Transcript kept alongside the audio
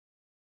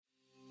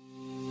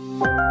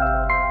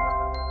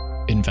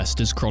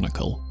Investors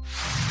Chronicle.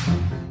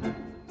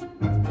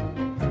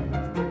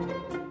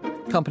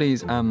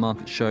 Companies and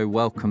Market Show,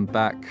 welcome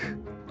back.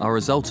 Our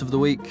result of the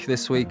week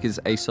this week is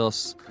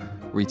Asos.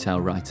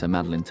 Retail writer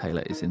Madeleine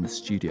Taylor is in the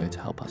studio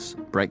to help us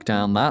break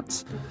down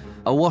that.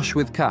 Awash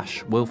with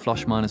cash. Will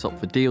flush miners opt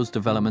for deals,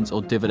 developments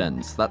or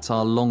dividends? That's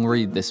our long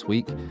read this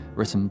week,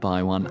 written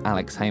by one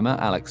Alex Hamer.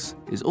 Alex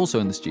is also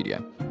in the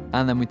studio.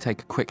 And then we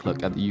take a quick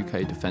look at the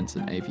UK defence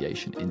and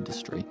aviation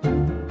industry.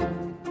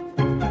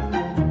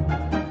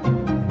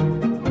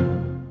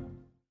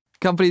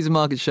 Companies and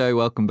Market Show,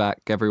 welcome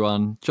back,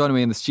 everyone. Joining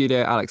me in the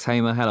studio, Alex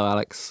Hamer. Hello,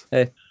 Alex.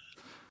 Hey.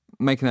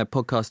 Making their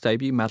podcast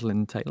debut,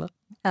 Madeleine Taylor.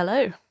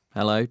 Hello.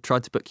 Hello.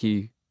 Tried to book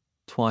you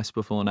twice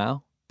before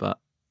now, but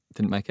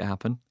didn't make it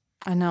happen.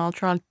 I know, I'll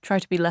try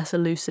to be less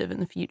elusive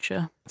in the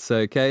future. So,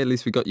 okay, at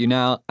least we got you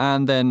now.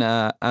 And then,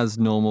 as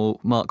normal,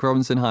 Mark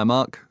Robinson. Hi,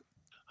 Mark.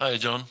 Hi,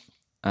 John.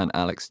 And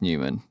Alex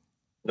Newman.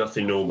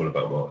 Nothing normal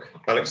about Mark.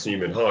 Alex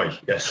Newman, hi.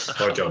 Yes,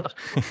 hi, John.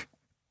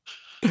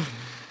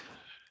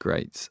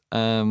 Great.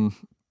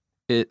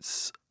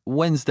 It's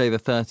Wednesday, the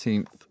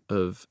 13th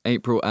of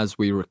April as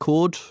we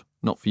record.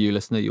 Not for you,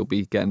 listener. You'll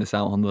be getting this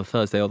out on the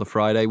Thursday or the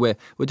Friday. We're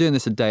doing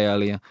this a day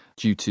earlier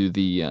due to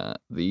the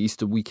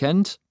Easter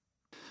weekend.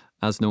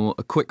 As normal,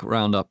 a quick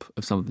roundup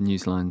of some of the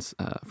news lines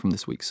from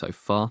this week so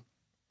far.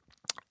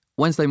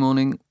 Wednesday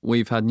morning,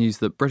 we've had news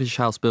that British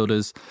house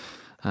builders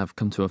have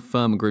come to a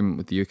firm agreement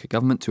with the UK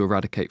government to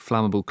eradicate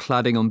flammable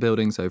cladding on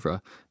buildings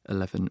over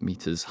 11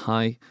 metres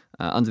high.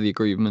 Under the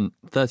agreement,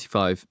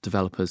 35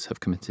 developers have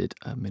committed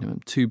a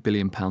minimum £2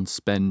 billion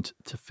spend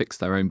to fix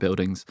their own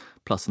buildings,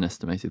 plus an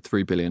estimated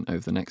 $3 billion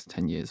over the next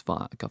 10 years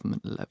via a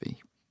government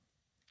levy.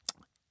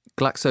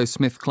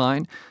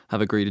 GlaxoSmithKline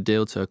have agreed a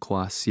deal to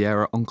acquire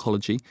Sierra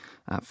Oncology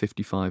at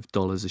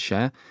 $55 a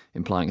share,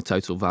 implying a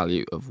total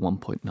value of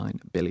 $1.9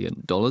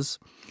 billion.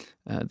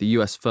 The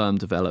US firm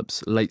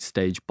develops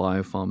late-stage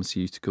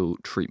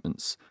biopharmaceutical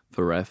treatments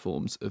for rare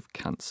forms of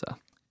cancer.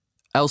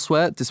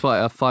 Elsewhere,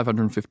 despite a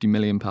 £550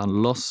 million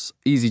loss,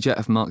 EasyJet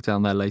have marked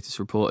down their latest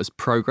report as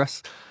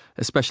progress,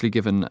 especially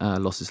given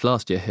losses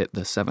last year hit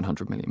the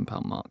 £700 million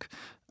mark.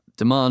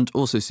 Demand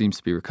also seems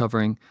to be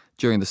recovering.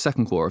 During the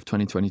second quarter of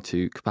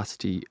 2022,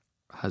 capacity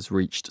has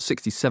reached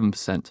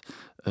 67%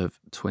 of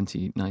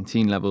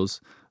 2019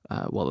 levels,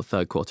 while the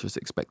third quarter is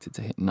expected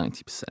to hit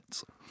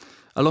 90%.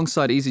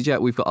 Alongside EasyJet,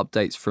 we've got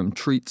updates from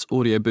Treats,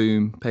 Audio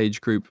Boom, Page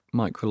Group,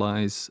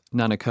 Microlise,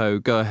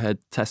 Nanoco, Go Ahead,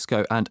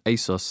 Tesco and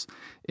Asos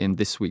in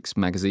this week's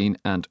magazine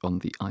and on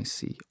the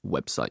IC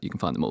website. You can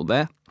find them all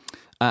there.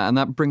 And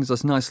that brings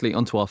us nicely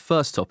onto our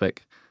first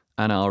topic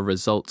and our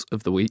result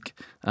of the week.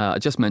 I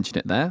just mentioned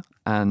it there.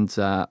 And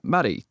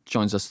Maddie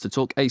joins us to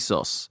talk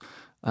Asos.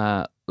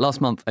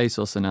 Last month,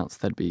 Asos announced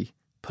they'd be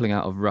pulling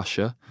out of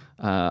Russia.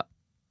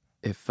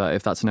 If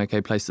that's an okay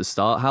place to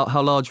start,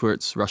 how large were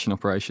its Russian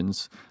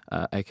operations?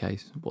 AK,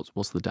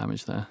 what's the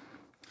damage there?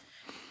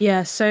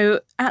 Yeah,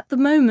 so at the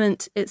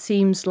moment, it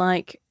seems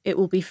like it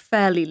will be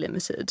fairly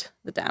limited,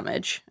 the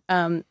damage.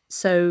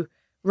 So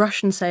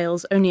Russian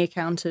sales only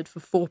accounted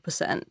for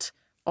 4%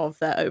 of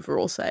their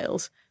overall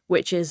sales,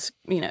 which is,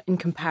 in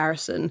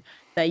comparison,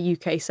 their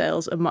UK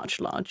sales are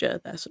much larger.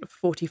 They're sort of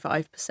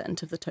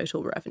 45% of the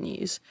total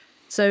revenues.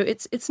 So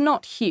it's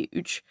not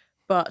huge,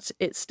 but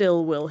it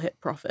still will hit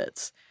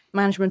profits.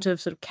 Management have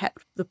sort of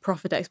kept the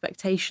profit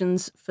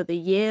expectations for the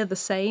year the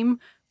same,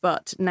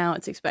 but now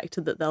it's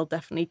expected that they'll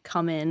definitely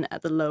come in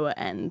at the lower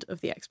end of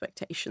the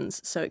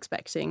expectations. So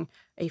expecting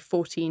a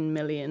 £14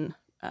 million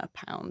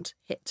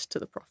hit to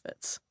the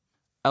profits.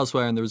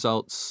 Elsewhere in the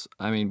results,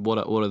 what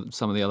are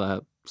some of the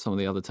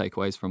other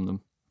takeaways from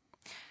them?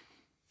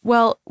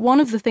 Well, one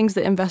of the things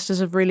that investors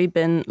have really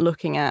been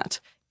looking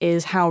at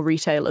is how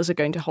retailers are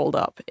going to hold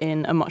up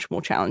in a much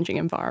more challenging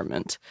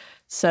environment.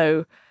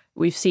 So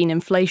we've seen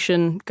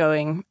inflation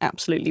going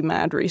absolutely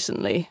mad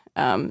recently,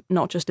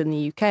 not just in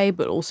the UK,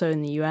 but also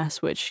in the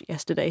US, which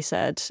yesterday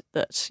said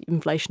that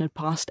inflation had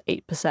passed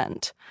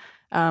 8%.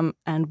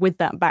 And with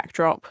that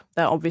backdrop,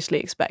 they're obviously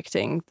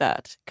expecting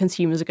that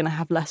consumers are going to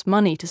have less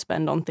money to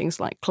spend on things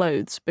like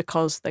clothes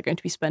because they're going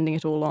to be spending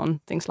it all on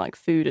things like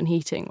food and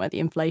heating, where the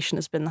inflation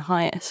has been the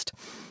highest.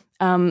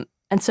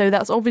 And so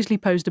that's obviously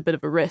posed a bit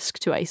of a risk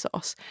to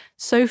Asos.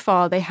 So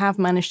far, they have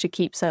managed to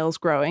keep sales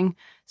growing.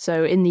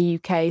 So in the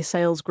UK,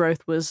 sales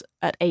growth was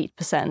at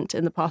 8%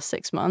 in the past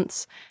 6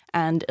 months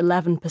and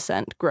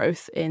 11%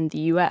 growth in the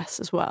US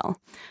as well.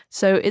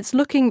 So it's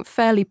looking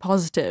fairly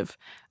positive.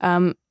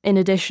 In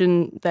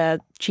addition, their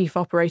chief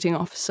operating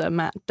officer,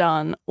 Matt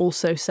Dunn,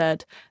 also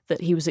said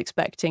that he was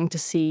expecting to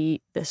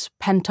see this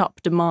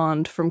pent-up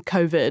demand from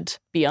COVID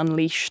be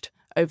unleashed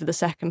over the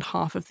second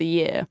half of the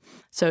year.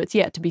 So it's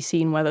yet to be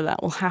seen whether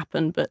that will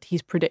happen, but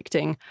he's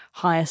predicting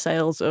higher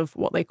sales of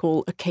what they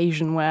call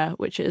occasion wear,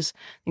 which is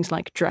things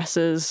like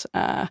dresses,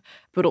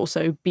 but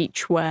also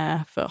beach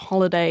wear for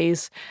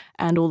holidays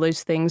and all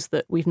those things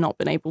that we've not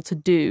been able to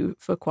do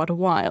for quite a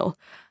while.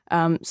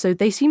 So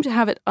they seem to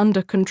have it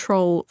under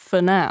control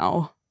for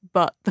now,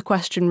 but the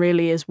question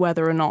really is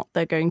whether or not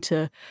they're going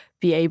to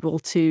be able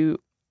to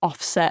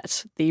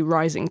offset the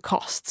rising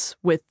costs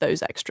with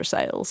those extra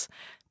sales,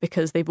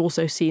 because they've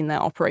also seen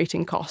their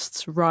operating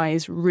costs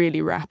rise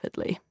really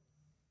rapidly.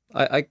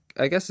 I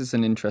guess it's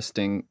an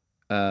interesting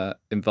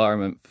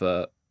environment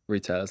for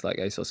retailers like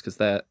Asos,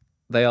 because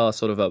they are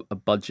sort of a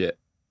budget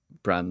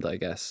brand, I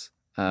guess,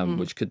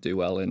 which could do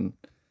well in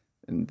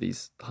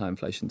these high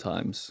inflation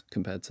times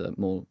compared to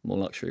more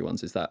luxury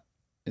ones. Is that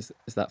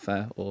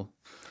fair? Or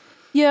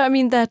yeah, I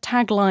mean, their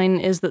tagline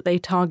is that they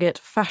target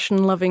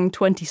fashion-loving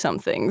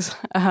 20-somethings.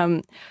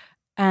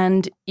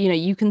 And,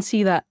 you can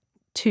see that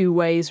two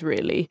ways,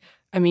 really.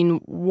 I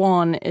mean,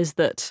 one is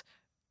that,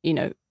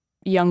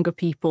 younger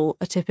people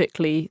are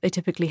typically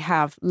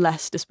have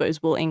less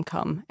disposable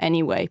income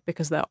anyway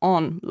because they're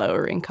on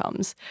lower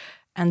incomes.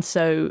 And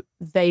so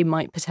they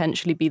might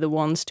potentially be the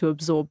ones to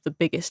absorb the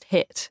biggest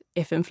hit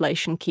if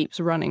inflation keeps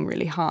running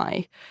really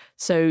high.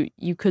 So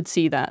you could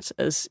see that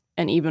as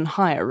an even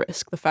higher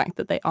risk, the fact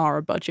that they are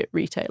a budget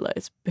retailer.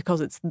 It's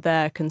because it's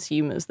their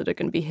consumers that are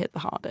going to be hit the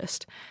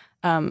hardest.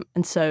 And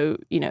so,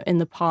 in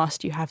the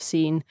past, you have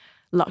seen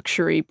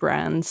luxury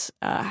brands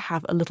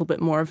have a little bit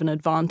more of an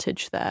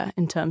advantage there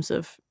in terms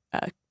of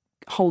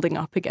holding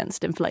up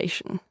against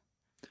inflation.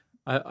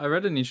 I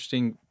read an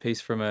interesting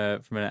piece from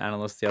an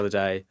analyst the other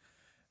day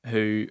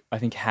who I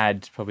think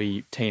had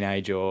probably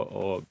teenage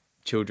or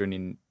children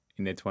in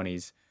their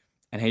 20s.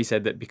 And he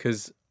said that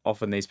because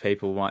often these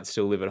people might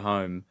still live at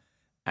home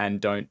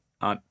and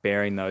aren't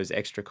bearing those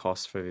extra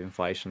costs for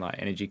inflation, like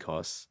energy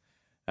costs,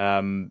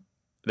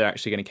 they're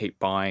actually going to keep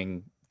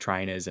buying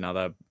trainers and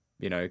other,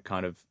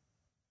 kind of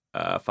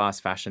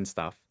fast fashion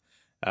stuff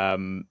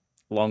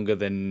longer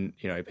than,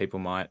 people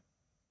might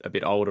a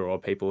bit older or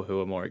people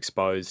who are more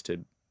exposed to,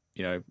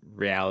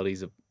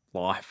 realities of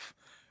life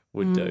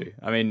would do.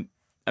 I mean,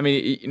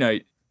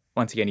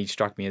 once again, he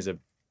struck me as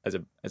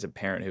a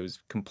parent who was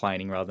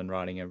complaining rather than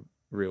writing a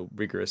real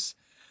rigorous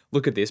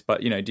look at this.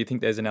 But, do you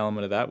think there's an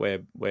element of that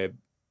where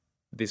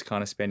this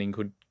kind of spending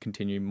could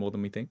continue more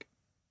than we think?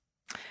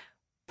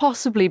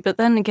 Possibly, but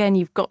then again,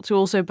 you've got to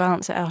also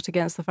balance it out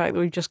against the fact that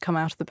we've just come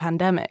out of the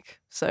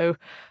pandemic. So,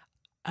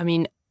 I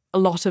mean, a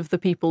lot of the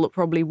people that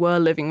probably were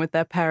living with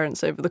their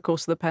parents over the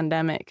course of the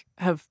pandemic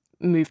have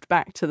moved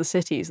back to the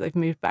cities. They've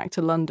moved back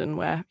to London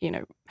where,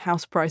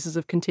 house prices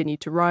have continued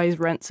to rise,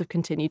 rents have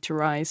continued to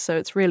rise. So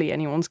it's really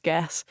anyone's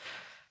guess.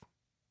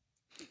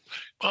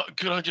 Well,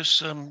 could I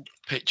just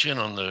pitch in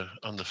on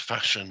the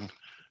fashion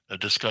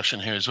discussion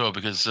here as well?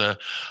 Because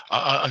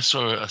I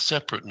saw a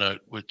separate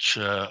note, which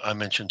I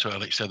mentioned to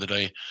Alex the other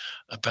day,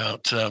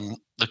 about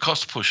the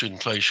cost push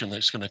inflation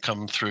that's going to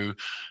come through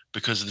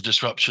because of the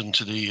disruption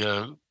to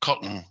the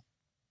cotton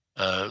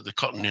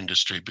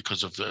industry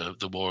because of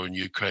the war in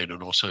Ukraine,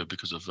 and also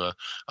because of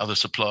other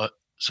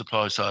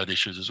supply side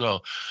issues as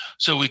well.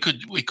 So we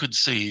could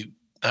see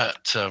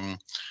that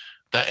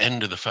that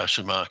end of the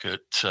fashion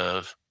market,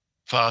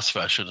 fast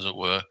fashion as it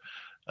were,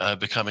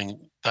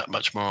 becoming that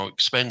much more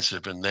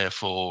expensive and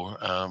therefore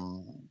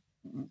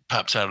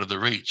perhaps out of the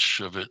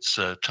reach of its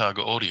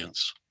target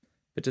audience.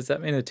 But does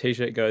that mean a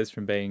t-shirt goes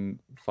from being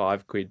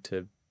 £5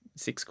 to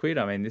 £6?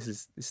 I mean,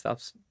 this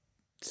stuff's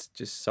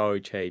just so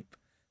cheap.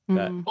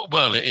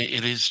 Well,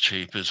 it is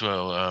cheap as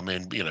well. I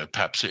mean,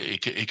 perhaps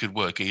it could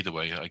work either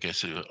way, I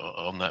guess,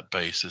 on that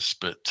basis.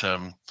 But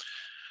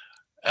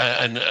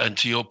and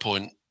to your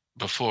point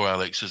before,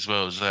 Alex, as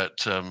well, is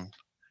that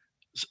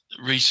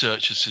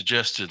research has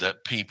suggested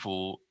that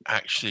people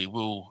actually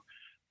will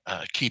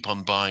keep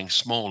on buying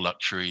small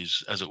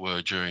luxuries, as it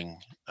were, during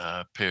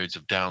periods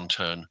of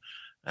downturn,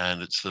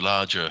 and it's the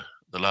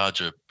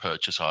larger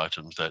purchase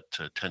items that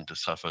tend to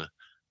suffer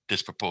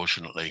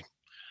disproportionately.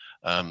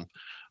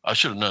 I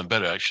should have known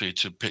better, actually,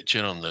 to pitch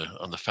in on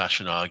the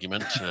fashion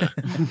argument.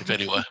 If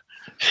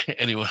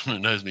anyone who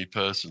knows me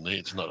personally,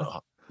 it's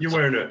not. You're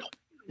wearing a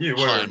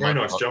very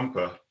nice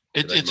jumper.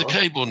 It's a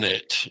cable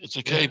knit. It's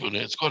a cable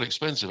knit. It's quite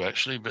expensive,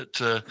 actually,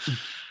 but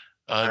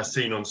as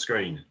seen on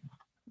screen.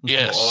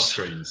 Yes, not our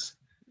screens.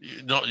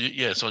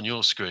 Yes, on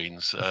your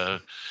screens.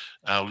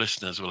 Our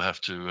listeners will have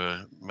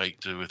to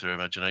make do with their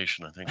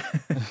imagination, I think.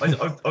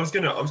 I was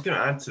gonna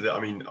add to that. I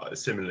mean,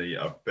 similarly,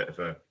 a bit of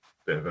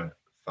a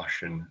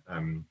fashion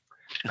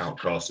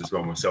outcast as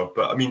well myself.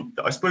 But I mean,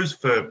 I suppose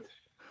for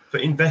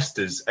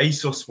investors,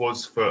 Asos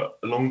was, for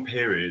a long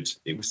period,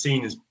 it was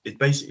seen as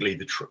basically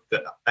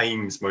the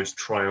AIM's most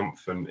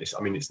triumphant.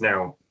 I believe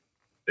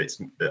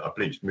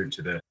it's moved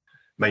to the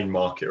main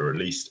market, or at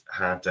least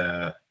had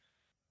a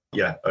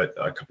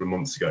couple of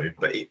months ago.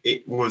 But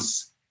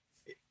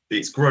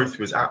its growth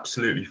was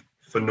absolutely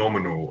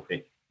phenomenal.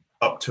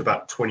 Up to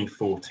about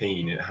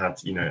 2014, it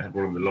had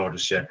one of the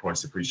largest share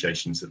price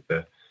appreciations that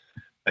the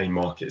AIM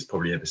market has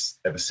probably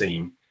ever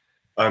seen.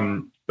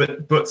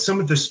 But some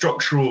of the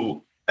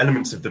structural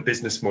elements of the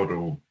business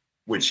model,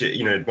 which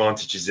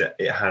advantages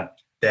it had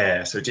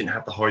there. So it didn't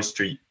have the high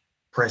street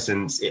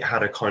presence. It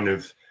had a kind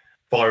of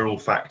viral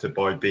factor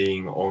by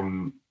being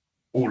all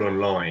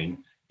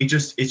online. It's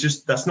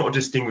just that's not a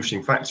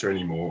distinguishing factor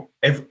anymore.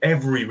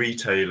 Every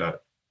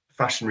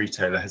fashion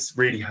retailer, has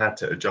really had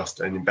to adjust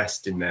and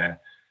invest in their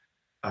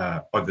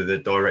either the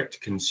direct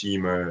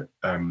consumer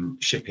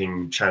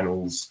shipping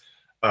channels,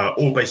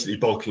 or basically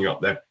bulking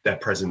up their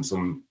presence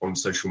on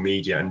social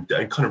media and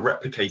kind of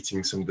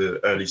replicating some of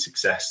the early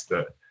success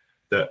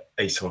that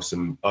ASOS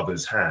and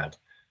others had.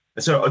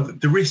 And so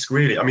the risk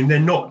really, I mean, they're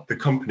not the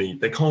company,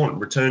 they can't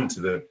return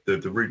to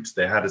the roots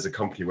they had as a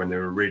company when they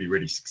were really,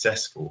 really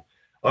successful.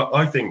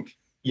 I think,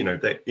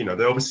 they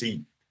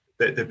obviously,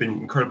 they've been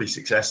incredibly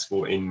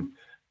successful in,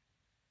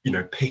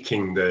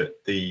 picking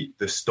the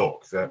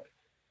stock that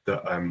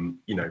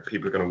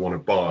people are going to want to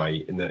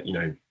buy in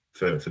the,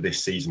 for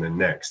this season and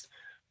next.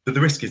 But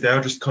the risk is they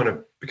are just kind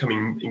of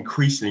becoming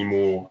increasingly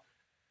more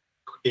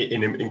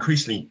in an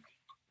increasingly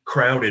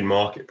crowded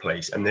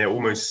marketplace, and they're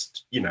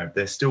almost,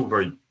 they're still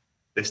very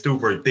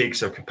big.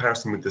 So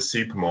comparison with the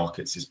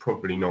supermarkets is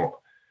probably not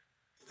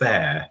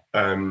fair.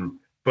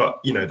 But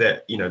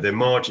their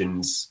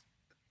margins,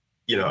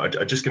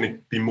 are just going to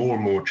be more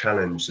and more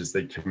challenged as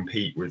they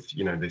compete with,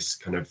 this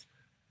kind of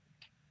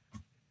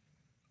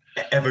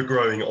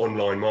ever-growing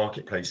online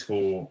marketplace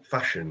for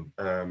fashion.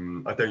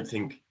 I don't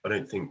think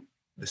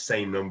the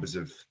same numbers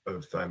of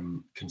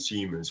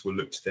consumers will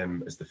look to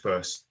them as the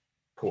first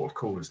port of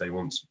call as they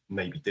once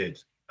maybe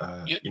did,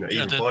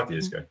 even 5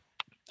 years ago.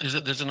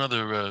 There's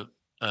another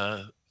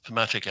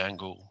thematic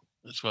angle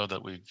as well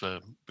that we've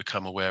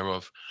become aware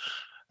of,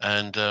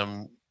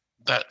 and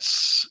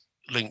that's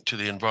linked to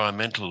the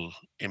environmental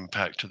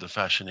impact of the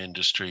fashion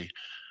industry.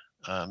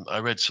 I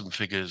read some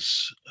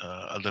figures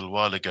a little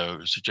while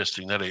ago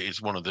suggesting that it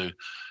is one of the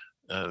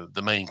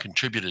main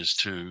contributors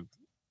to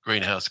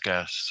greenhouse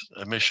gas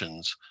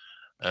emissions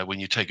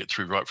when you take it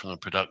through right from the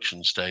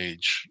production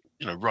stage,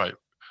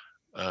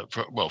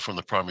 from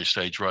the primary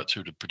stage right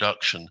through to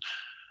production.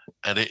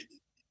 And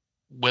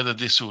whether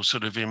this will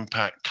sort of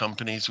impact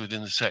companies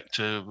within the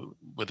sector,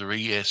 whether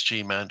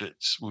ESG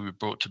mandates will be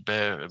brought to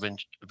bear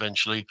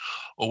eventually,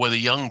 or whether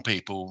young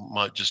people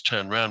might just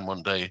turn around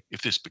one day,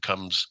 if this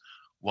becomes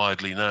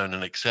widely known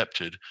and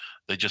accepted,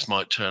 they just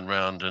might turn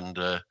around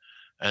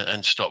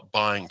and stop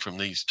buying from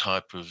these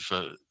type of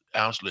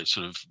outlets,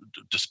 sort of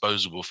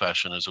disposable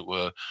fashion, as it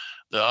were.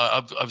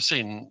 I've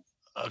seen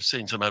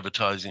some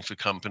advertising for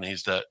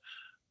companies that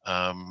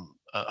are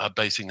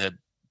basing their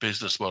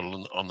business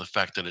model on the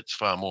fact that it's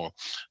far more,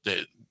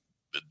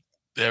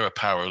 their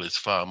apparel is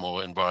far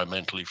more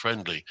environmentally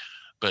friendly.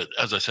 But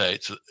as I say,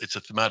 it's a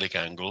thematic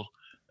angle,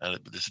 and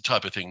it's the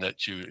type of thing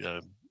that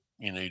you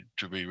need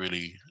to be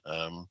really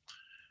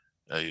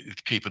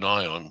keep an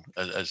eye on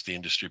as the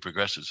industry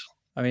progresses.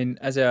 I mean,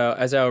 as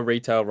our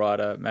retail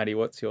writer, Maddie,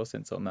 what's your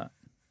sense on that?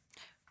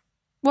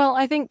 Well,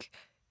 I think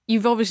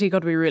you've obviously got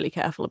to be really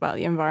careful about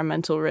the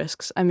environmental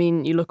risks. I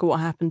mean, you look at what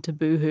happened to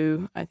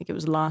Boohoo, I think it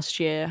was last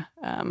year.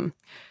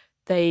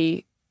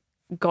 They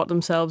got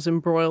themselves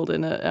embroiled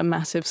in a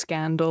massive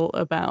scandal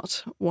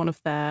about one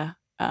of their,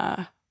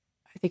 I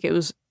think it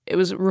was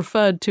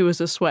referred to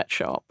as a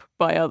sweatshop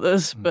by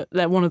others, but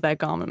they're one of their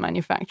garment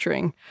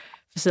manufacturing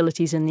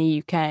facilities in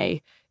the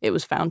UK. It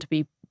was found to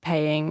be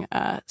paying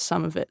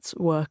some of its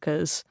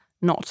workers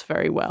not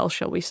very well,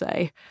 shall we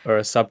say. Or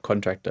a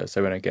subcontractor,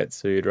 so when it gets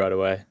sued right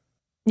away.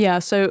 Yeah,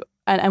 so,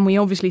 and we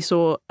obviously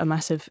saw a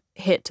massive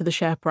hit to the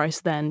share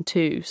price then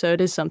too. So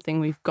it is something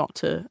we've got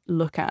to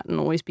look at and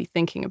always be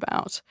thinking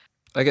about.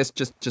 I guess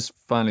just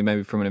finally,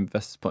 maybe from an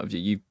investor's point of view,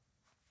 you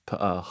put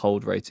a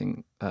hold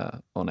rating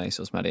on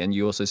ASOS, Maddie, and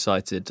you also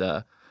cited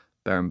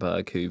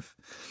Berenberg, who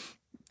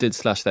did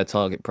slash their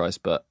target price,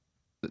 but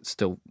it's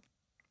still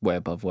way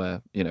above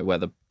where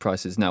the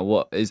price is now.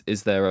 What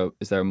is there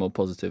a more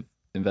positive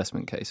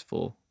investment case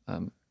for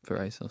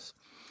ASOS?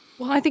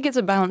 Well, I think it's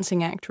a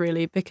balancing act,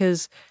 really,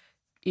 because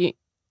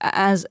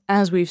as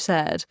we've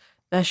said,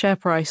 their share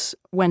price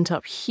went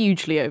up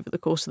hugely over the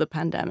course of the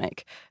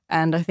pandemic.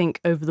 And I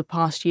think over the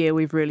past year,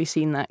 we've really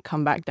seen that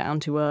come back down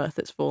to earth.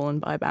 It's fallen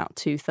by about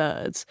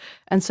 2/3.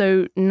 And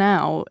so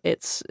now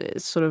it's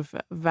sort of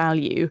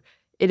value.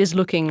 It is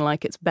looking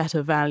like it's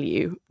better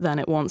value than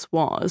it once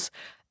was.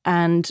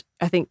 And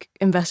I think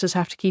investors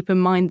have to keep in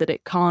mind that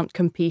it can't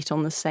compete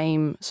on the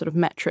same sort of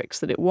metrics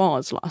that it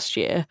was last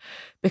year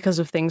because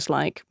of things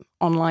like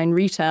online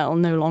retail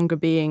no longer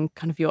being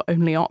kind of your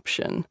only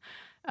option,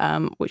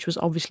 which was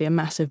obviously a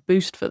massive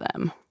boost for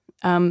them.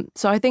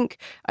 So I think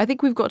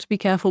we've got to be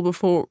careful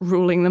before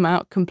ruling them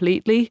out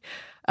completely,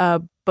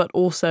 but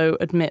also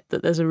admit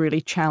that there's a really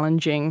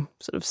challenging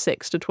sort of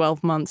 6 to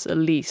 12 months at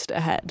least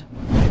ahead.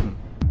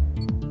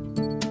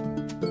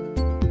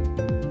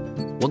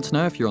 Want to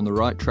know if you're on the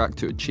right track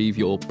to achieve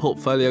your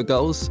portfolio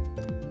goals?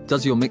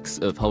 Does your mix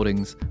of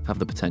holdings have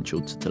the potential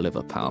to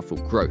deliver powerful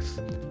growth?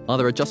 Are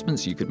there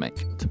adjustments you could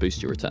make to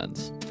boost your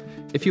returns?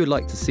 If you would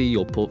like to see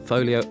your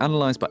portfolio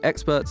analysed by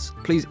experts,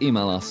 please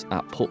email us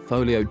at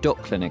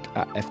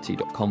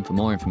portfolio.clinic@ft.com for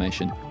more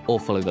information, or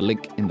follow the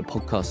link in the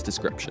podcast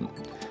description.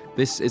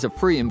 This is a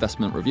free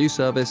investment review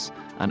service,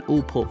 and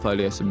all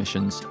portfolio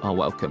submissions are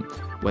welcome,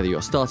 whether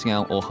you're starting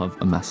out or have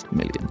amassed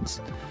millions.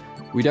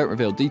 We don't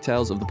reveal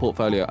details of the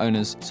portfolio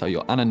owners, so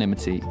your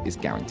anonymity is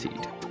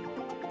guaranteed.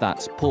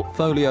 That's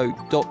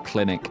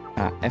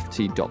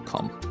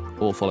portfolio.clinic@ft.com.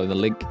 or follow the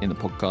link in the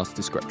podcast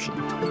description.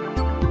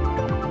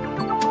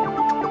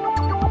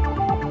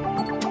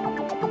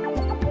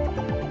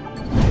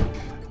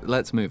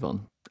 Let's move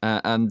on.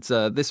 And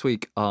this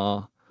week,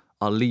 our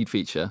lead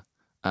feature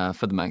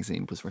for the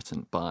magazine was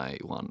written by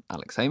one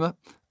Alex Hamer.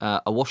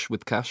 Awash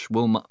with cash,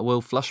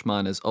 will flush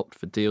miners opt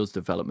for deals,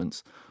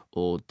 developments,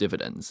 or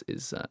dividends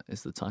is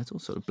the title,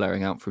 sort of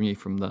blaring out from you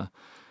from the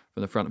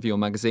front of your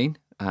magazine,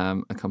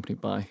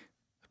 accompanied by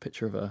a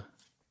picture of a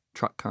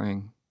truck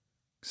carrying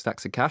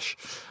stacks of cash.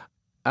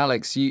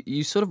 Alex,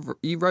 you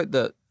wrote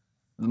that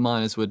the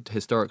miners would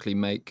historically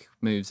make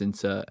moves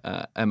into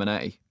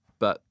M&A,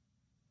 but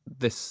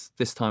this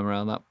time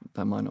around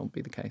that might not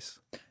be the case.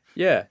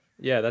 Yeah,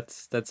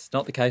 that's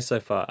not the case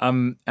so far.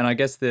 And I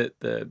guess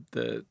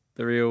the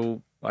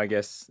real, I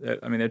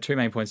mean, there are two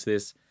main points to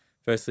this.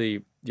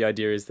 Firstly, the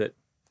idea is that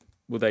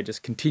will they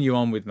just continue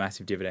on with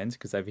massive dividends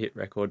because they've hit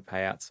record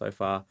payouts so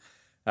far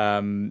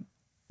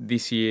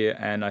this year,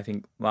 and I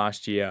think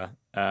last year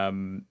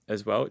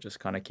as well. It just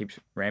kind of keeps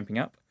ramping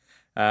up.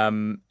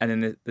 And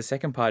then the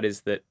second part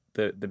is that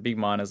the big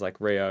miners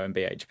like Rio and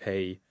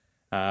BHP,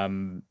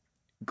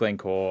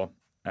 Glencore,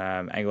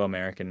 Anglo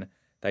American,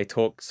 they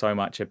talk so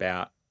much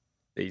about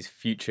these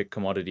future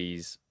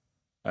commodities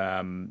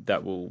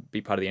that will be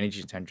part of the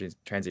energy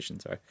transition.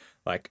 So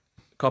like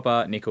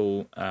copper,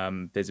 nickel,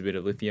 there's a bit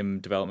of lithium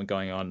development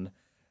going on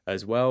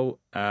as well.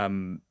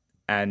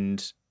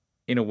 And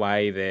in a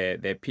way,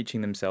 they're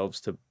pitching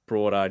themselves to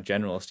broader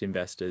generalist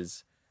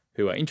investors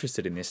who are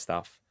interested in this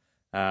stuff,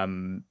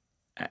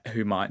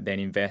 who might then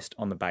invest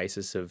on the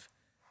basis of,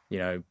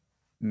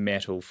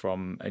 metal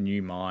from a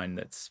new mine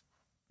that's,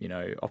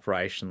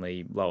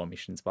 operationally low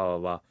emissions, blah,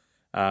 blah,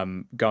 blah,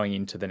 going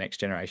into the next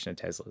generation of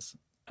Teslas.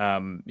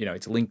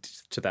 It's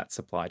linked to that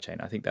supply chain.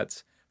 I think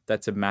that's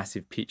a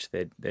massive pitch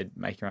they're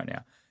making right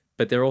now.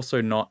 But they're also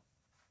not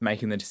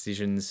making the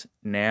decisions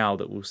now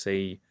that will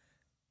see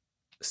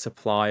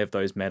supply of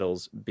those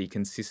metals be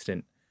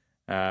consistent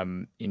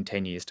in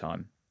 10 years'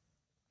 time.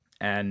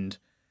 And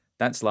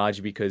that's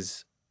largely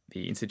because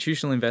the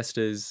institutional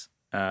investors,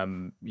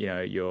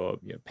 your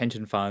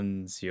pension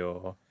funds,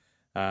 your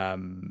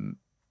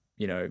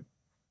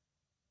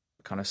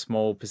kind of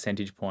small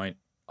percentage point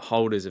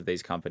holders of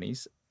these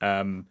companies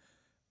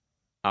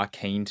are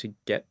keen to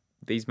get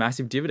these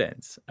massive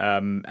dividends,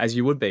 as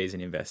you would be as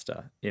an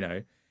investor.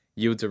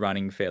 Yields are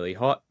running fairly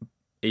hot,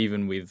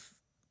 even with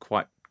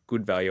quite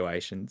good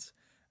valuations.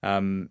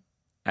 And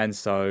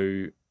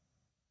so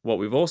what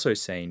we've also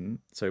seen,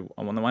 so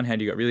on the one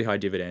hand, you've got really high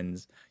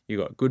dividends, you've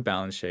got good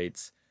balance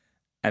sheets,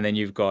 and then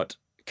you've got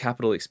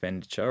capital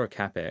expenditure or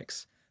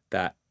CapEx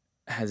that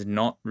has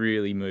not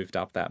really moved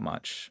up that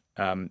much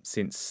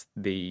since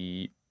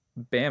the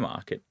bear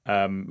market,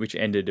 which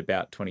ended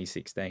about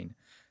 2016.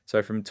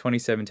 So from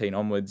 2017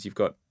 onwards, you've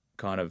got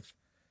kind of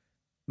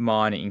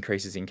minor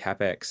increases in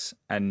CapEx,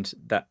 and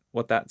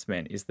what that's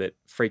meant is that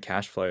free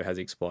cash flow has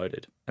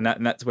exploded, and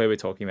that's where we're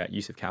talking about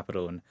use of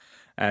capital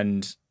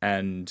and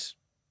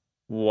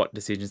what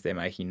decisions they're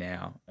making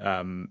now,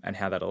 and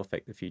how that'll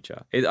affect the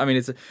future.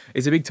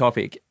 It's a big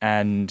topic,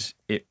 and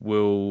it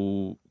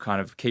will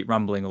kind of keep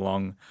rumbling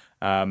along.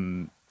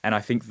 And I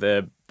think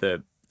the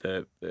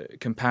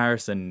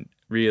comparison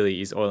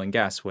really is oil and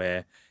gas,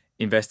 where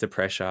investor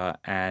pressure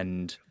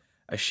and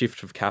a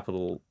shift of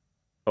capital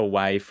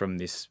away from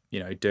this,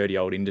 dirty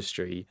old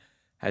industry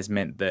has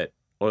meant that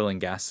oil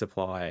and gas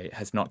supply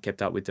has not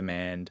kept up with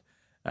demand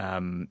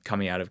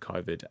coming out of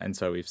COVID. And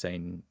so we've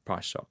seen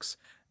price shocks.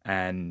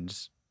 And,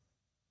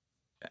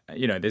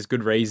 there's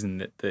good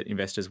reason that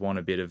investors want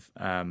a bit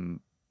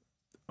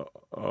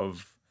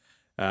of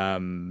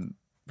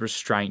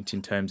restraint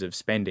in terms of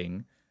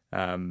spending.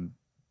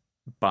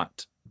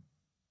 But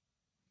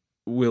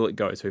will it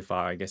go too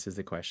far, I guess, is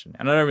the question.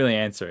 And I don't really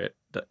answer it,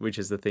 which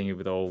is the thing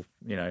with all,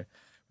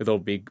 with all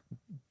big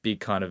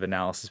kind of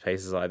analysis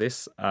pieces like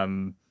this.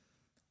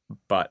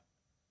 But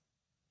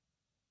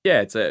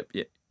yeah, it's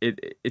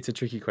a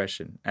tricky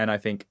question. And I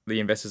think the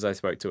investors I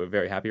spoke to are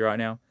very happy right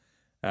now.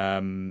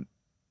 And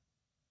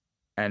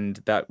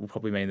that will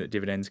probably mean that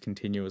dividends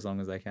continue as long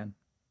as they can.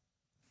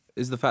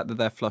 Is the fact that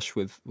they're flush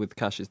with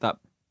cash, is that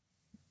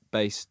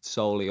based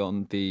solely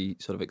on the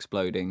sort of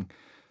exploding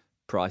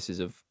prices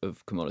of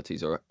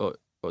commodities, or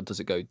does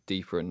it go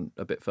deeper and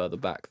a bit further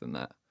back than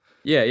that?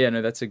 Yeah,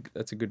 no, that's a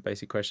good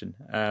basic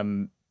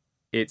question.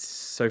 It's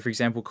so, for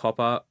example,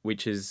 copper,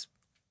 which is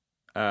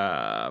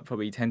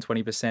probably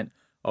 10-20%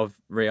 of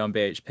Rio and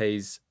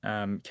BHP's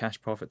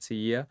cash profits a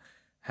year,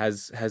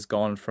 has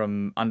gone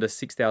from under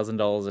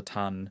 $6,000 a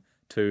ton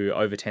to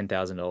over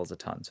 $10,000 a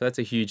ton. So that's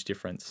a huge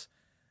difference.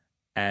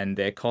 And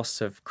their costs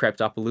have crept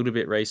up a little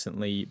bit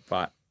recently,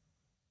 but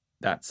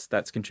that's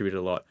contributed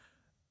a lot.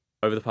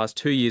 Over the past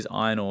 2 years,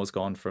 iron ore has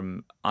gone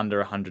from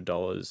under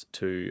 $100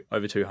 to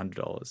over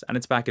 $200, and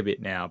it's back a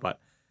bit now, but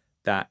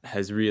that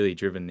has really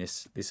driven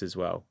this as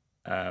well.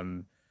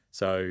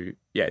 So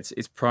yeah,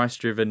 it's price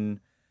driven,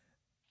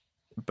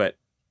 but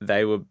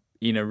they were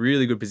in a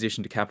really good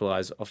position to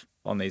capitalize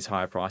on these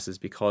higher prices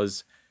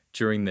because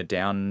during the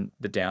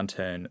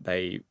downturn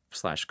they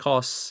slashed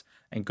costs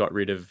and got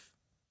rid of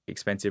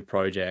expensive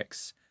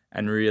projects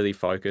and really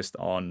focused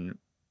on,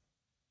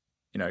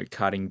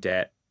 cutting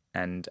debt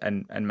and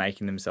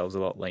making themselves a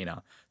lot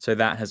leaner. So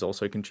that has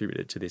also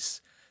contributed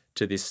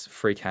to this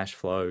free cash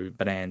flow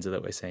bonanza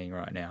that we're seeing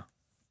right now.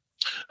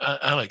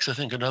 Alex, I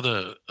think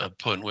another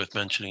point worth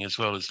mentioning as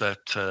well is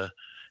that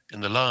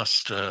in the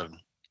last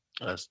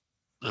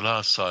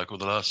cycle,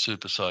 the last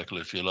super cycle,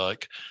 if you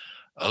like,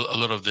 a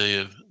lot of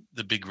the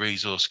big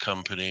resource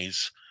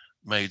companies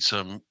made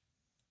some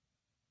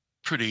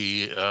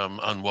pretty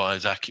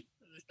unwise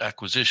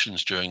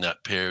acquisitions during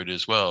that period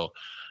as well.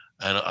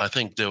 And I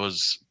think there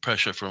was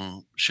pressure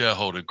from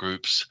shareholder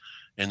groups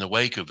in the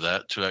wake of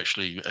that to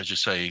actually, as you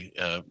say,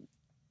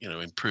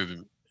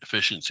 improve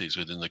efficiencies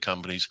within the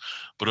companies,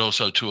 but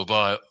also to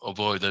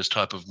avoid those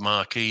type of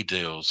marquee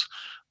deals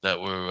that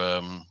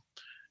were,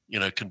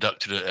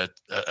 conducted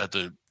at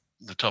the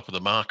top of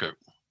the market.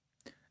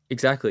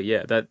 Exactly.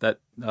 Yeah. That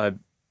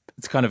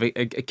it's kind of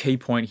a key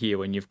point here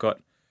when you've got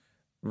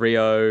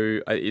Rio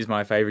is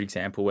my favorite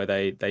example, where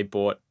they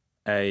bought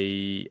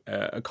a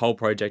coal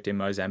project in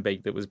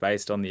Mozambique that was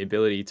based on the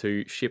ability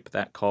to ship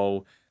that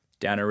coal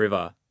down a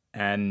river.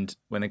 And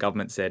when the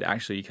government said,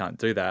 actually, you can't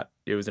do that,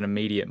 it was an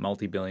immediate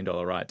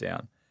multi-billion-dollar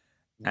write-down.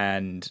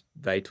 And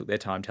they took their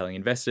time telling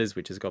investors,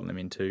 which has gotten them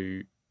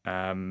into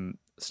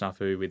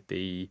snafu with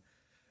the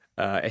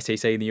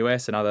SEC in the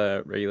US and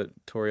other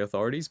regulatory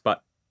authorities.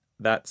 But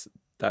that's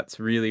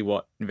really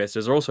what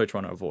investors are also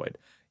trying to avoid.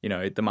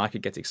 The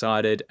market gets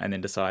excited and then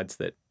decides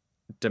that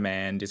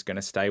demand is going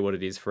to stay what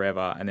it is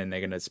forever, and then they're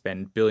going to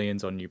spend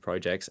billions on new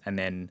projects and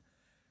then,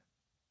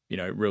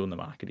 ruin the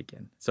market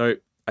again. So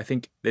I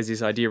think there's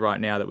this idea right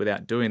now that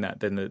without doing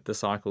that, then the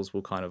cycles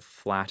will kind of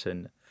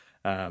flatten,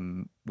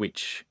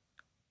 which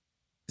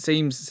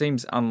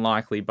seems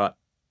unlikely, but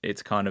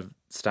it's kind of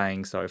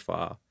staying so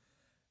far.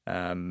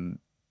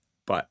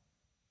 But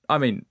I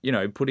mean,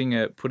 putting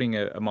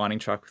a mining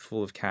truck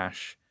full of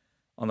cash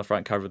on the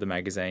front cover of the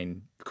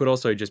magazine could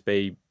also just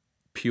be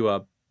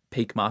pure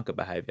peak market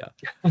behavior.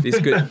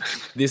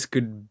 This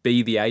could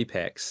be the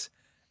apex,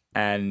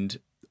 and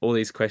all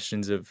these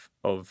questions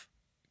of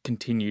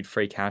continued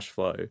free cash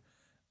flow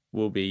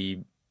will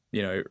be,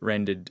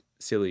 rendered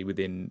silly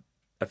within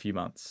a few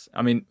months.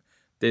 I mean,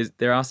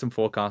 there are some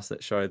forecasts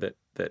that show that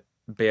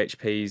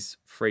BHP's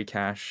free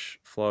cash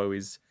flow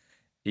is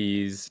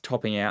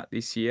topping out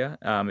this year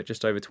at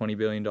just over $20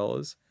 billion,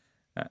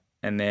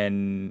 and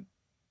then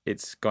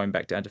it's going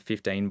back down to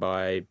 15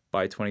 by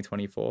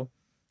 2024,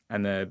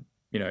 and the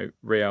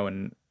Rio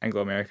and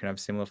Anglo American have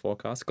similar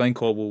forecasts.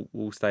 Glencore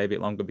will stay a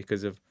bit longer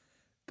because of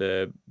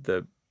the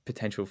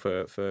potential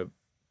for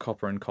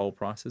copper and coal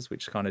prices,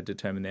 which kind of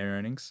determine their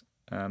earnings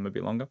a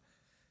bit longer.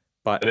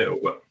 But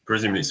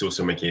presumably it's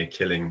also making a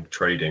killing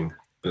trading,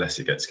 unless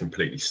it gets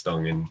completely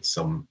stung in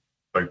some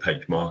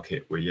opaque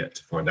market we're yet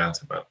to find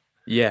out about.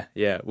 Yeah.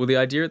 Well, the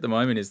idea at the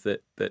moment is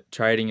that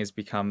trading has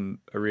become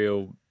a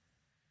real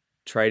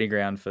trading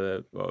ground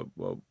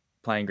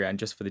playing ground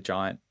just for the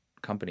giant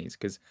companies,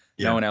 because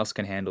no one else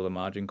can handle the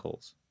margin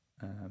calls.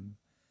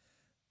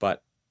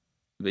 But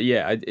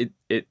yeah,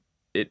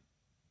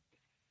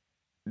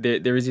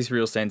 there is this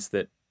real sense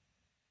that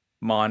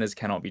miners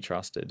cannot be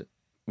trusted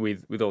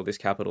with all this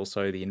capital,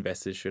 so the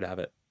investors should have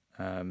it.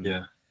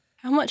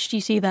 How much do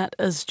you see that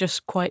as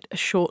just quite a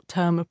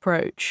short-term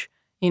approach?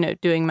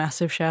 Doing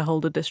massive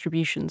shareholder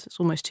distributions, it's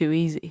almost too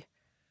easy.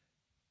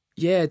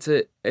 Yeah, it's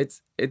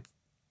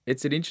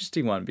an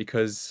interesting one,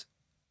 because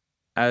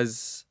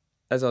as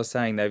I was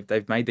saying,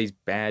 they've made these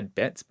bad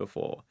bets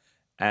before,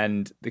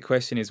 and the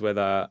question is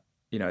whether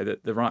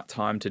the right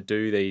time to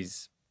do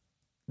these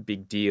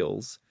big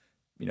deals,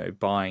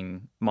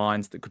 buying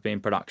mines that could be in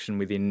production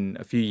within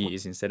a few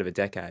years instead of a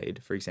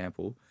decade, for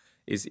example,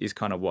 is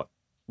kind of what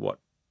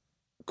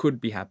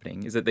could be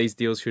happening. Is that these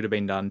deals should have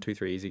been done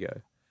 2-3 years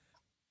ago.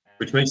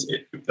 Which makes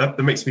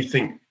me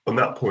think on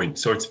that point.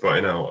 Sorry to butt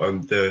in out.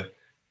 The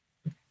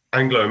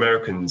Anglo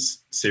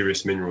American's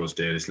Serious Minerals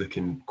deal is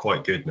looking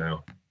quite good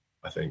now,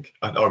 I think.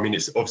 I mean,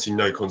 it's obviously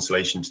no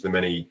consolation to the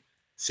many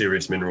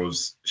Serious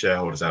Minerals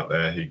shareholders out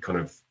there who kind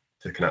of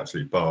took an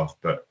absolute bath.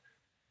 But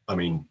I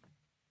mean,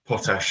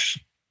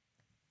 potash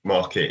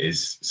market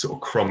is sort of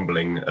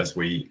crumbling as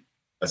we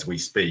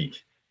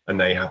speak, and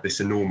they have this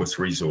enormous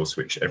resource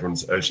which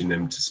everyone's urging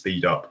them to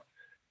speed up.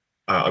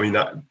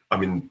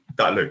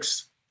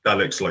 That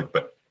looks like,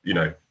 but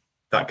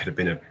that could have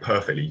been a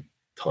perfectly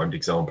timed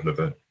example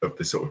of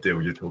the sort of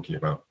deal you're talking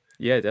about.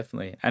 Yeah,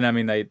 definitely. And I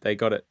mean, they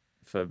got it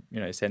for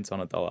cents on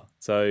a dollar,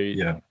 so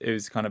it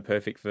was kind of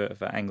perfect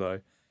for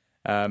Anglo.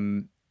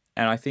 And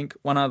I think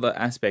one other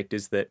aspect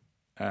is that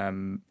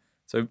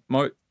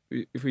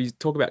if we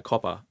talk about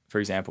copper, for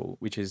example,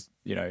 which is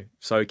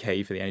so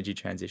key for the energy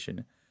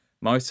transition,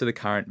 most of the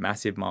current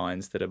massive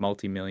mines that are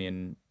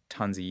multi-million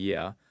tons a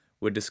year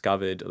were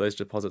discovered. Those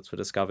deposits were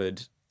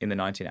discovered in the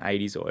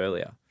 1980s or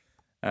earlier.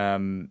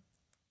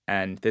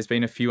 And there's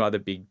been a few other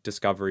big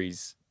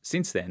discoveries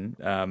since then.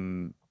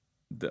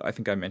 I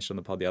think I mentioned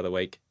on the pod the other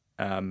week,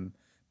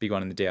 big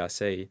one in the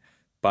DRC,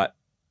 but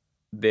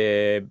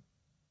there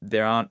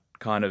aren't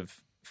kind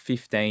of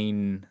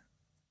 15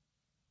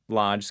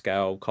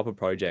 large-scale copper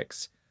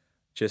projects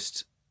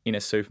just in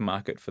a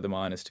supermarket for the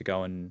miners to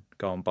go and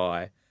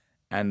buy,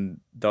 and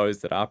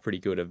those that are pretty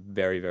good are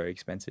very, very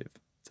expensive.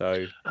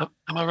 So, am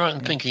I right in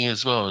thinking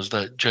as well as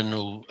that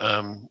general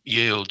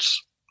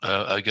yields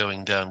are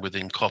going down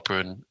within copper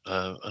and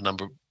a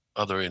number of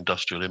other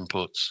industrial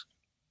inputs?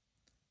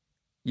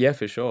 yeah,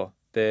 for sure.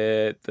 So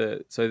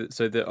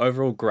the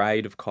overall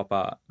grade of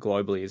copper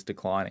globally is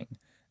declining,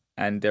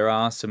 and there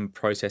are some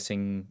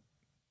processing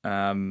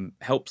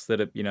helps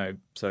that are,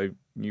 so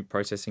new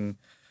processing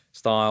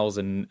styles,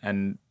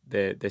 and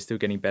they're still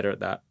getting better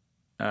at that,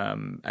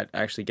 at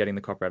actually getting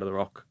the copper out of the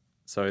rock.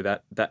 So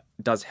that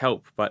does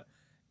help, but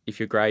if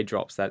your grade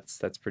drops,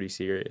 that's pretty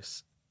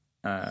serious.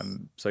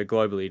 So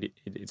globally,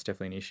 it's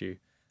definitely an issue.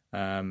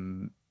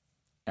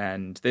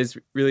 And there's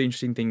really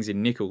interesting things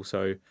in nickel.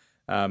 So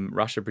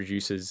Russia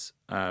produces,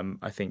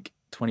 I think,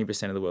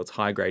 20% of the world's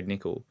high-grade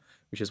nickel,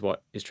 which is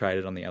what is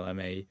traded on the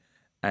LME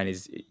and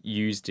is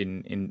used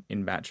in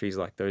batteries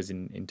like those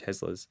in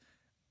Teslas.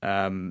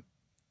 And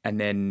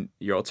then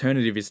your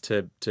alternative is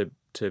to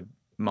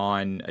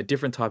mine a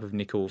different type of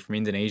nickel from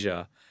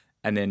Indonesia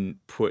and then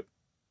put,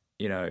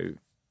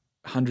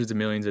 hundreds of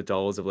millions of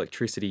dollars of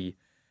electricity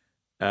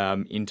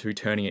into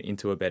turning it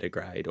into a better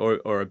grade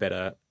or a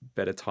better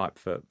type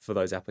for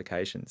those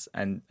applications.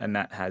 And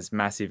that has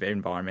massive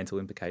environmental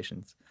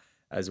implications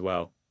as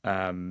well.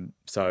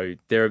 So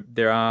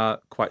there are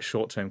quite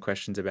short-term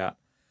questions about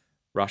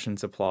Russian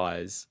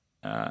supplies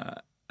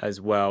as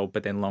well,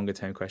 but then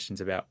longer-term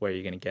questions about where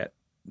you're going to get,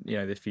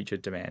 the future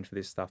demand for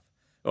this stuff,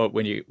 or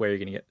where you're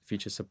going to get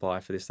future supply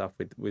for this stuff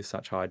with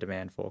such high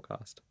demand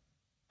forecast.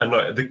 And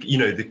like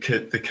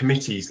the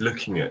committee's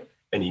looking at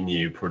any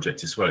new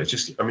project as well. It's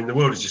just, the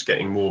world is just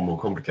getting more and more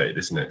complicated,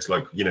 isn't it? It's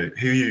like,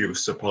 who are your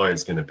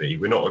suppliers going to be?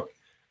 We're not,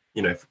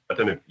 I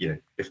don't know,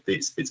 if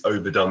it's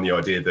overdone the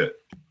idea that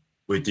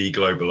we're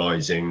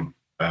deglobalizing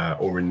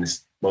or in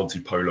this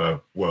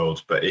multipolar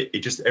world, but it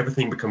just,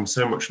 everything becomes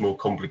so much more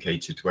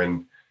complicated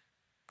when,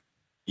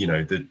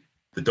 the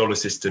dollar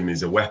system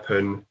is a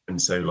weapon. And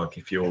so like,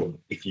 if you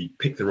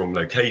pick the wrong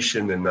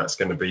location, then that's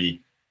going to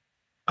be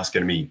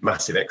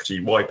massive equity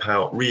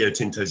wipeout. Rio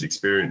Tinto's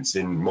experience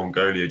in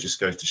Mongolia just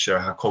goes to show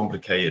how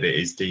complicated it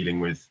is dealing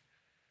with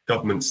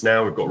governments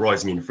now. We've got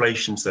rising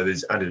inflation, so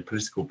there's added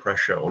political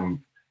pressure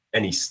on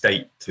any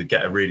state to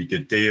get a really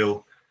good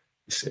deal.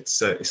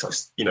 It's like,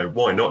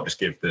 why not just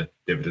give the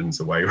dividends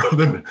away rather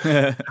than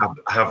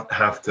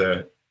have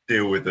to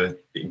deal with the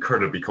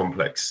incredibly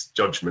complex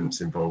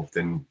judgments involved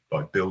in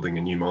like building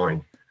a new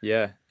mine.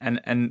 Yeah,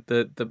 and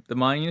the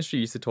mining industry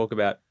used to talk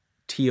about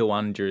tier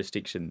 1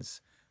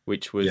 jurisdictions,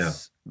 which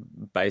was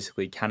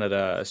basically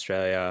Canada,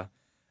 Australia,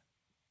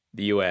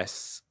 the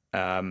US,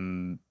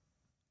 Chile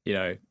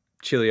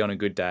on a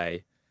good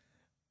day.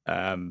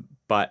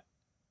 But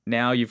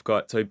now you've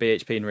got, so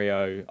BHP and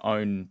Rio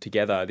own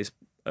together this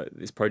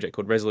project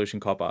called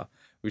Resolution Copper,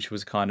 which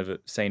was kind of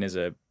seen as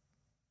a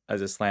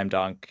slam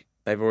dunk.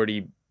 They've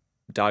already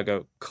dug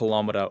a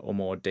kilometre or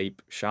more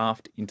deep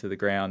shaft into the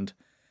ground,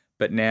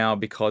 but now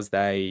because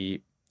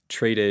they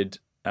treated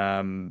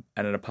an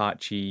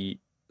Apache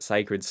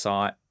sacred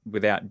site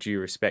without due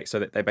respect, so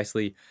that they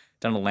basically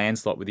done a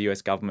landslot with the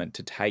US government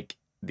to take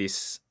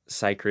this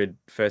sacred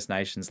First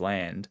Nations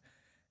land,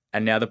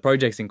 and now the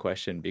project's in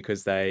question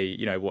because they,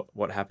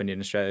 what happened in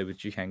Australia with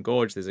Juukan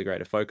Gorge. There's a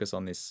greater focus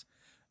on this,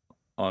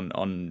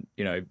 on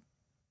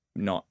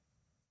not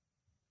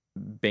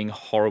being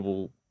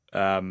horrible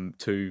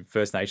to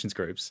First Nations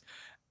groups,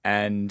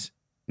 and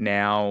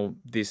now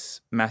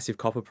this massive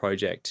copper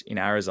project in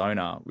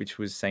Arizona, which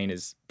was seen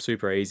as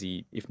super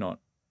easy, if not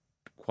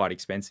quite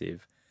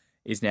expensive,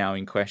 is now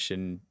in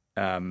question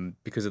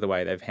because of the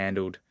way they've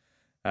handled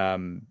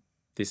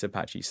this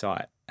Apache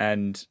site.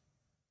 And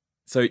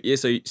so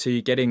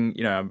you're getting,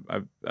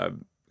 kind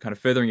of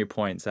furthering your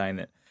point, saying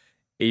that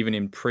even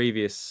in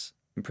places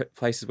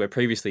where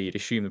previously you'd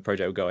assume the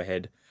project would go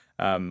ahead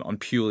on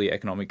purely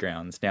economic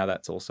grounds, now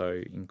that's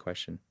also in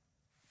question.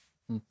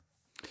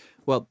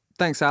 Well,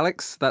 thanks,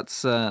 Alex.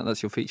 That's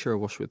your feature,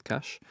 Awash with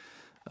Cash,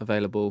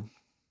 available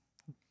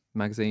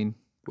magazine,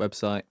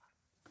 website,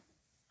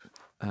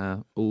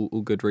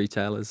 all good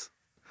retailers,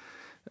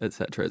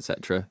 etc.,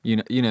 etc.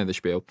 You know the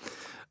spiel.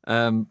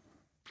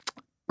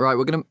 Right,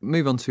 we're going to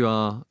move on to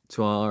our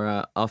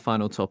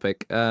final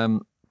topic.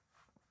 Now,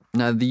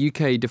 the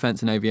UK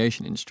defence and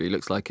aviation industry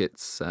looks like it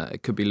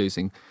could be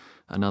losing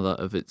another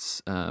of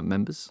its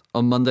members.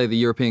 On Monday, the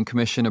European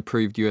Commission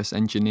approved US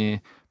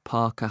engineer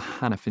Parker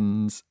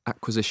Hannafin's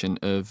acquisition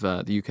of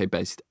the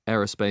UK-based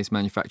aerospace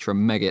manufacturer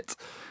Meggitt.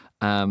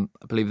 I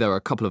believe there are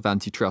a couple of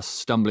antitrust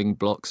stumbling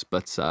blocks,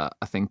 but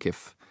I think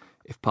if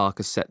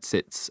Parker sets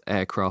its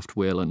aircraft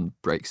wheel and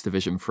brakes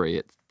division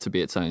free to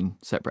be its own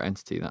separate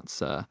entity,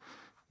 that's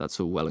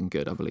all well and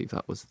good. I believe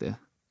that was the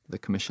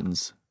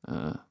Commission's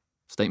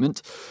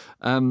statement.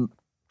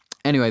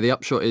 Anyway, the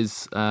upshot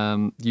is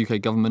the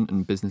UK government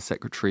and Business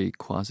Secretary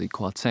Kwasi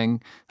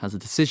Kwarteng has a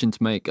decision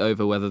to make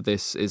over whether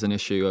this is an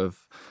issue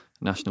of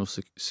national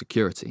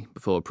security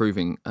before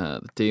approving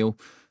the deal.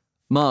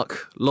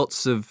 Mark,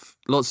 lots of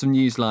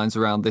news lines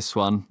around this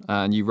one,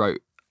 and you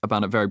wrote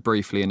about it very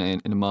briefly in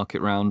a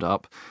market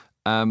roundup.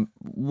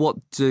 What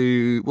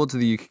do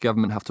the UK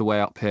government have to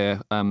weigh up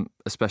here,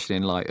 especially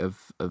in light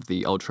of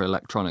the ultra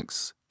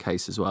electronics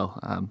case as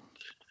well?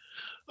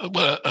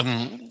 Well,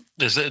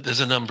 there's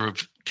a number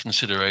of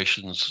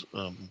considerations,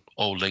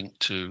 all linked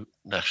to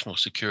national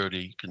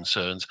security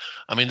concerns.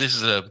 I mean, this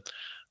is a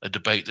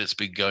debate that's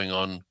been going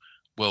on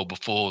well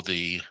before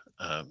the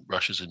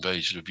Russia's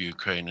invasion of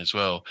Ukraine as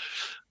well.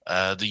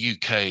 The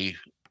UK,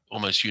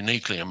 almost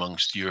uniquely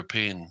amongst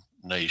European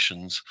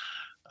nations,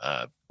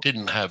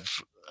 didn't have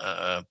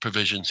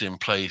provisions in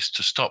place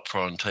to stop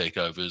foreign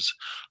takeovers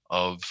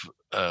of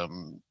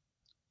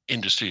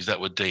industries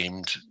that were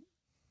deemed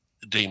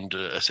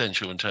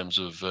essential in terms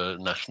of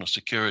national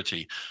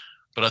security.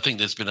 But I think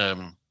there's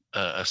been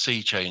a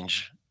sea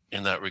change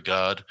in that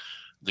regard.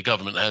 The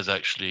government has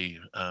actually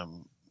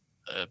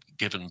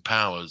given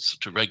powers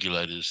to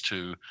regulators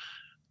to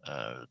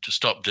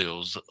stop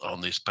deals on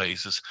this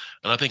basis.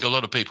 And I think a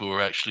lot of people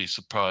were actually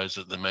surprised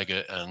that the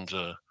Meggitt and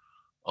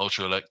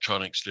ultra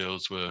electronics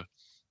deals were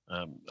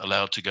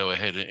allowed to go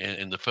ahead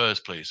in the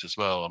first place as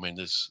well. I mean,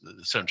 the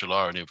central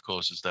irony, of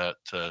course, is that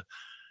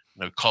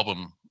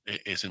Cobham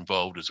is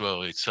involved as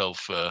well,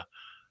 itself a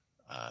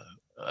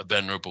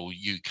venerable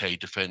UK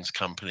defence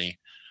company.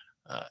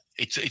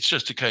 It's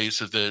just a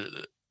case of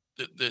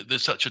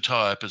there's such a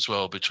tie-up as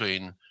well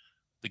between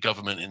the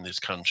government in this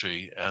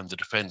country and the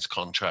defence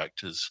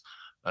contractors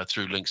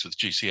through links with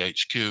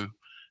GCHQ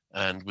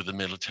and with the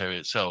military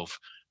itself.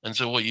 And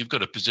so what you've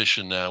got a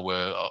position now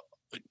where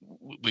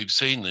we've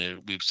seen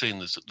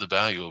the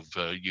value of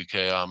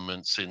UK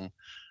armaments in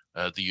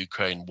the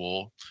Ukraine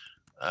war,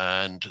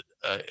 and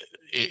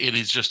it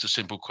is just a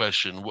simple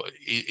question: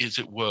 is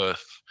it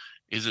worth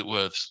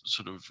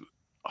sort of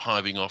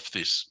hiving off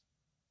this,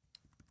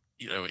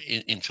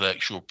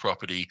 intellectual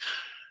property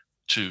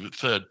to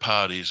third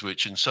parties,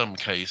 which in some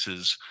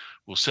cases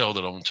will sell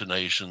that on to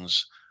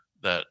nations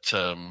that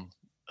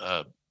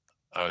are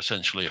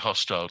essentially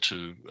hostile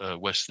to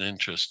Western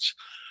interests?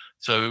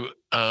 So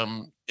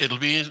it'll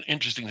be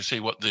interesting to see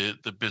what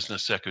the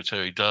business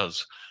secretary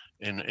does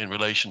in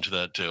relation to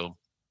that deal.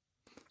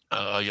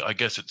 I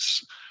guess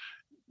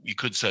you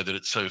could say that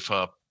it's so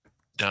far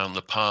down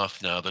the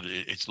path now that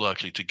it's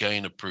likely to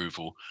gain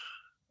approval.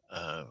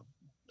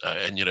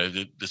 And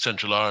the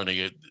central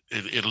irony,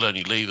 it'll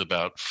only leave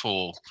about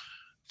 4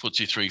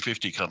 FTSE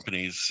 350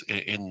 companies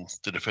in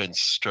the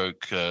defence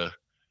stroke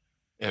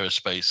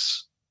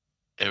aerospace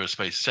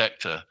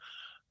sector.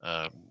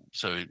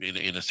 So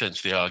in a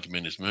sense, the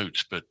argument is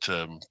moot. But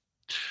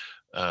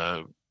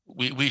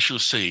we shall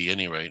see. At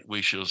any rate,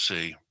 we shall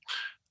see.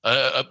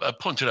 I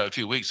pointed out a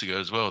few weeks ago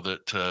as well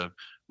that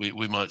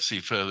we might see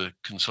further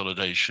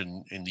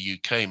consolidation in the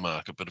UK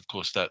market, but of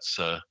course that's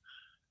a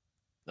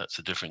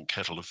different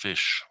kettle of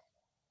fish.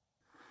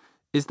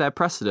 Is there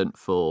precedent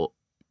for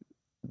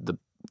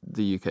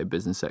the UK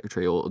business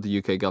secretary or the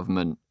UK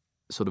government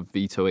sort of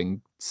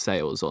vetoing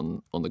sales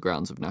on the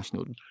grounds of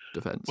national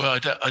defence? Well,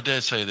 I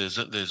dare say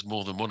there's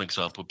more than one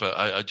example, but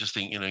I just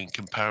think in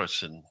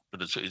comparison,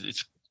 but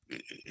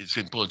it's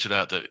been pointed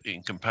out that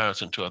in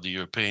comparison to other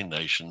European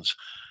nations,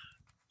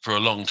 for a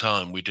long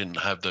time we didn't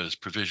have those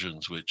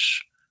provisions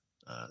which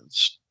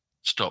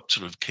stopped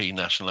sort of key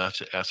national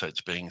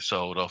assets being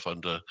sold off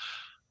under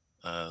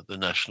the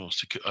national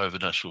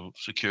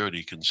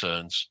security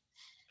concerns.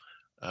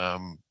 I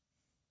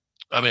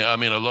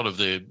mean, a lot of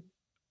the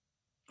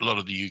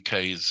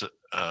UK's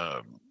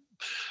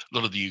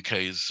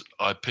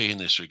IP in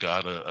this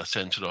regard are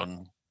centred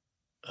on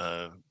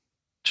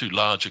two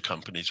larger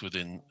companies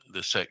within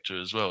the sector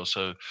as well.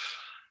 So,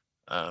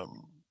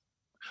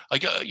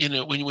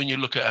 when you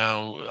look at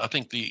I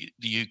think the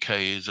UK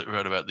is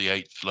around about the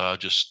 8th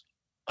largest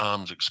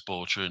arms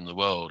exporter in the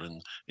world,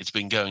 and it's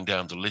been going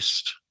down the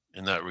list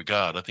in that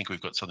regard. I think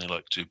we've got something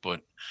like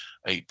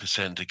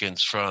 2.8%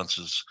 against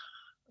France's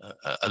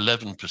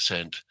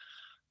 11%.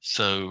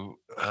 So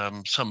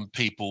some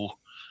people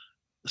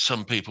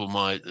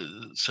might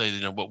say,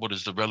 what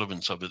is the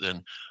relevance of it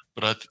then?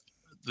 But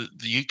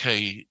the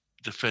UK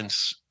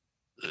defence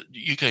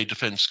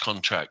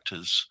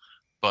contractors,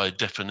 by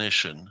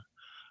definition,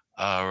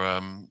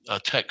 are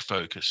tech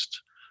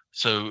focused.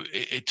 So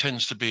it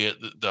tends to be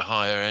at the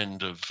higher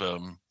end of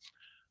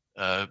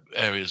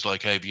areas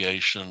like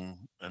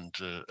aviation and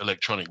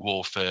electronic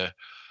warfare,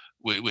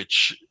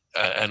 which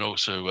and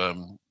also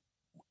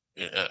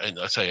and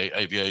I say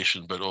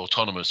aviation, but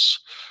autonomous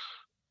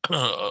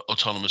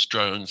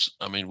drones.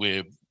 I mean,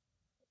 we're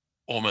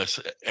almost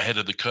ahead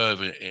of the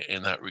curve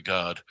in that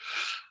regard.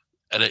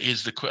 And it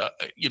is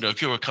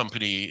if you're a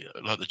company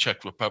like the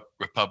Czech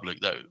Republic,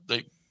 that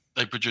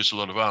they produce a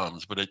lot of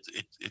arms, but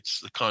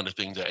it's the kind of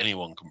thing that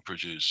anyone can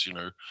produce.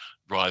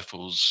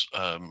 Rifles,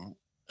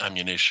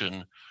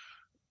 ammunition,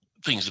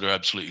 things that are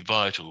absolutely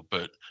vital,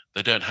 but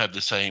they don't have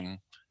the same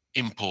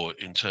import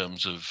in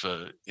terms of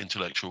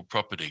intellectual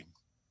property.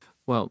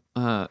 Well,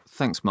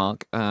 thanks,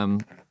 Mark.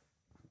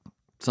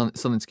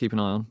 something to keep an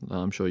eye on.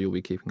 I'm sure you'll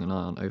be keeping an eye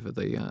on over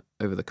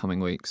the coming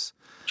weeks.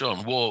 John,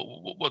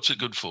 what's it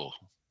good for?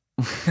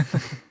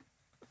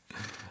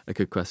 A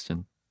good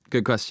question.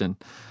 Good question.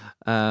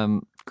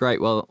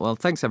 Great. Well,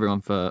 thanks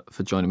everyone for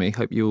joining me.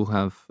 Hope you all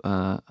have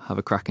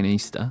a cracking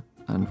Easter,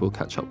 and we'll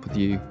catch up with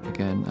you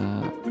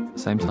again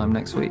same time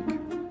next week.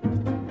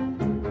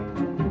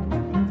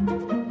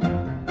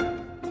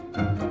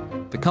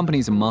 The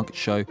Companies and Markets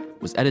Show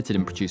was edited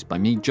and produced by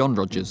me, John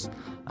Rogers,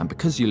 and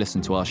because you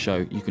listen to our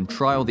show, you can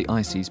trial the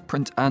IC's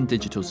print and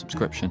digital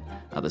subscription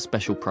at the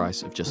special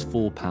price of just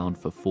 £4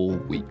 for 4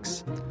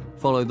 weeks.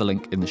 Follow the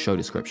link in the show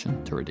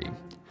description to redeem.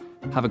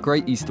 Have a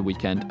great Easter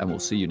weekend, and we'll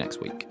see you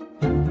next week.